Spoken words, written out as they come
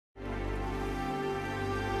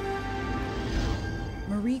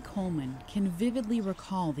Marie Coleman can vividly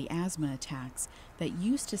recall the asthma attacks that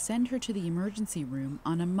used to send her to the emergency room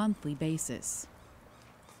on a monthly basis.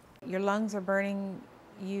 Your lungs are burning,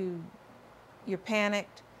 you're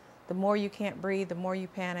panicked. The more you can't breathe, the more you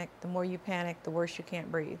panic. The more you panic, the worse you can't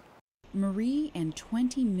breathe. Marie and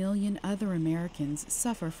 20 million other Americans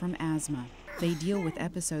suffer from asthma. They deal with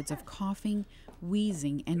episodes of coughing,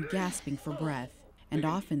 wheezing, and gasping for breath. And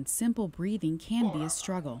often simple breathing can be a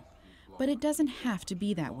struggle. But it doesn't have to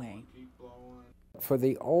be that way. For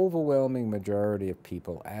the overwhelming majority of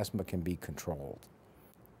people, asthma can be controlled.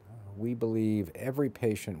 We believe every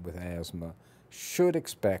patient with asthma should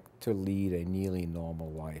expect to lead a nearly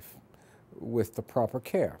normal life with the proper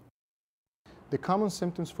care. The common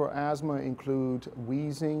symptoms for asthma include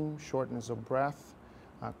wheezing, shortness of breath,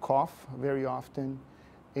 cough very often,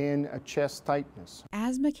 and a chest tightness.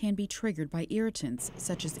 Asthma can be triggered by irritants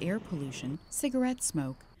such as air pollution, cigarette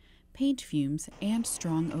smoke, paint fumes, and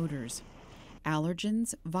strong odors.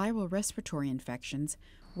 Allergens, viral respiratory infections,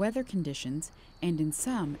 weather conditions, and in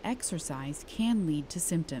some, exercise can lead to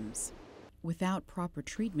symptoms. Without proper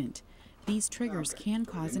treatment, these triggers can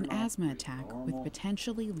cause an asthma attack with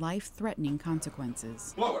potentially life-threatening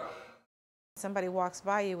consequences. Somebody walks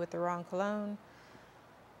by you with the wrong cologne,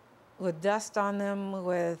 with dust on them,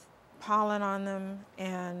 with pollen on them,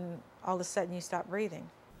 and all of a sudden you stop breathing.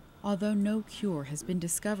 Although no cure has been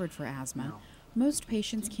discovered for asthma, most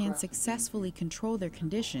patients can successfully control their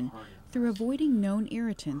condition through avoiding known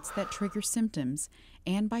irritants that trigger symptoms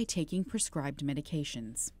and by taking prescribed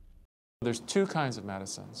medications. There's two kinds of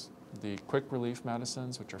medicines: the quick relief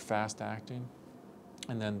medicines, which are fast-acting,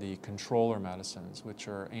 and then the controller medicines, which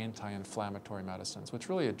are anti-inflammatory medicines, which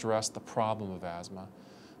really address the problem of asthma,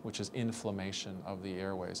 which is inflammation of the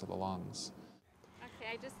airways of the lungs.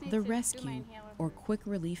 The rescue or quick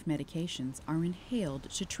relief medications are inhaled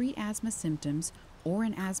to treat asthma symptoms or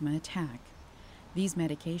an asthma attack. These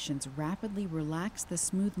medications rapidly relax the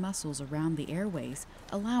smooth muscles around the airways,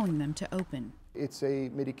 allowing them to open. It's a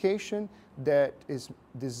medication that is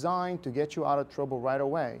designed to get you out of trouble right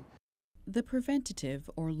away. The preventative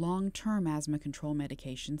or long-term asthma control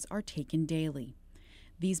medications are taken daily.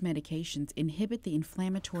 These medications inhibit the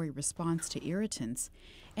inflammatory response to irritants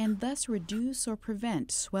and thus reduce or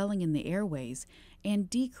prevent swelling in the airways and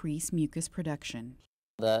decrease mucus production.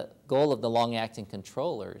 The goal of the long-acting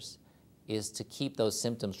controllers is to keep those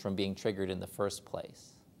symptoms from being triggered in the first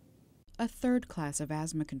place. A third class of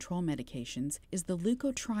asthma control medications is the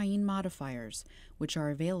leukotriene modifiers, which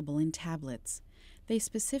are available in tablets. They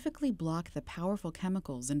specifically block the powerful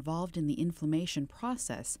chemicals involved in the inflammation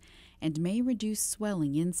process and may reduce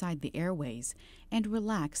swelling inside the airways and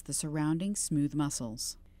relax the surrounding smooth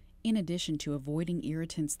muscles. In addition to avoiding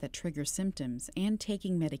irritants that trigger symptoms and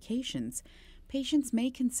taking medications, patients may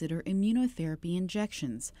consider immunotherapy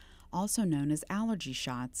injections, also known as allergy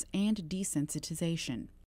shots, and desensitization.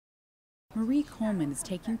 Marie Coleman is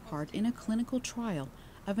taking part in a clinical trial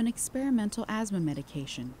of an experimental asthma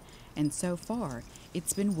medication, and so far,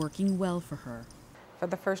 it's been working well for her. For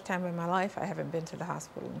the first time in my life, I haven't been to the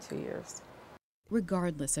hospital in 2 years.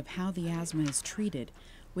 Regardless of how the asthma is treated,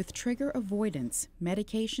 with trigger avoidance,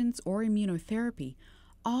 medications, or immunotherapy,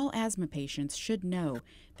 all asthma patients should know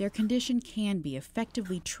their condition can be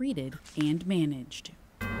effectively treated and managed.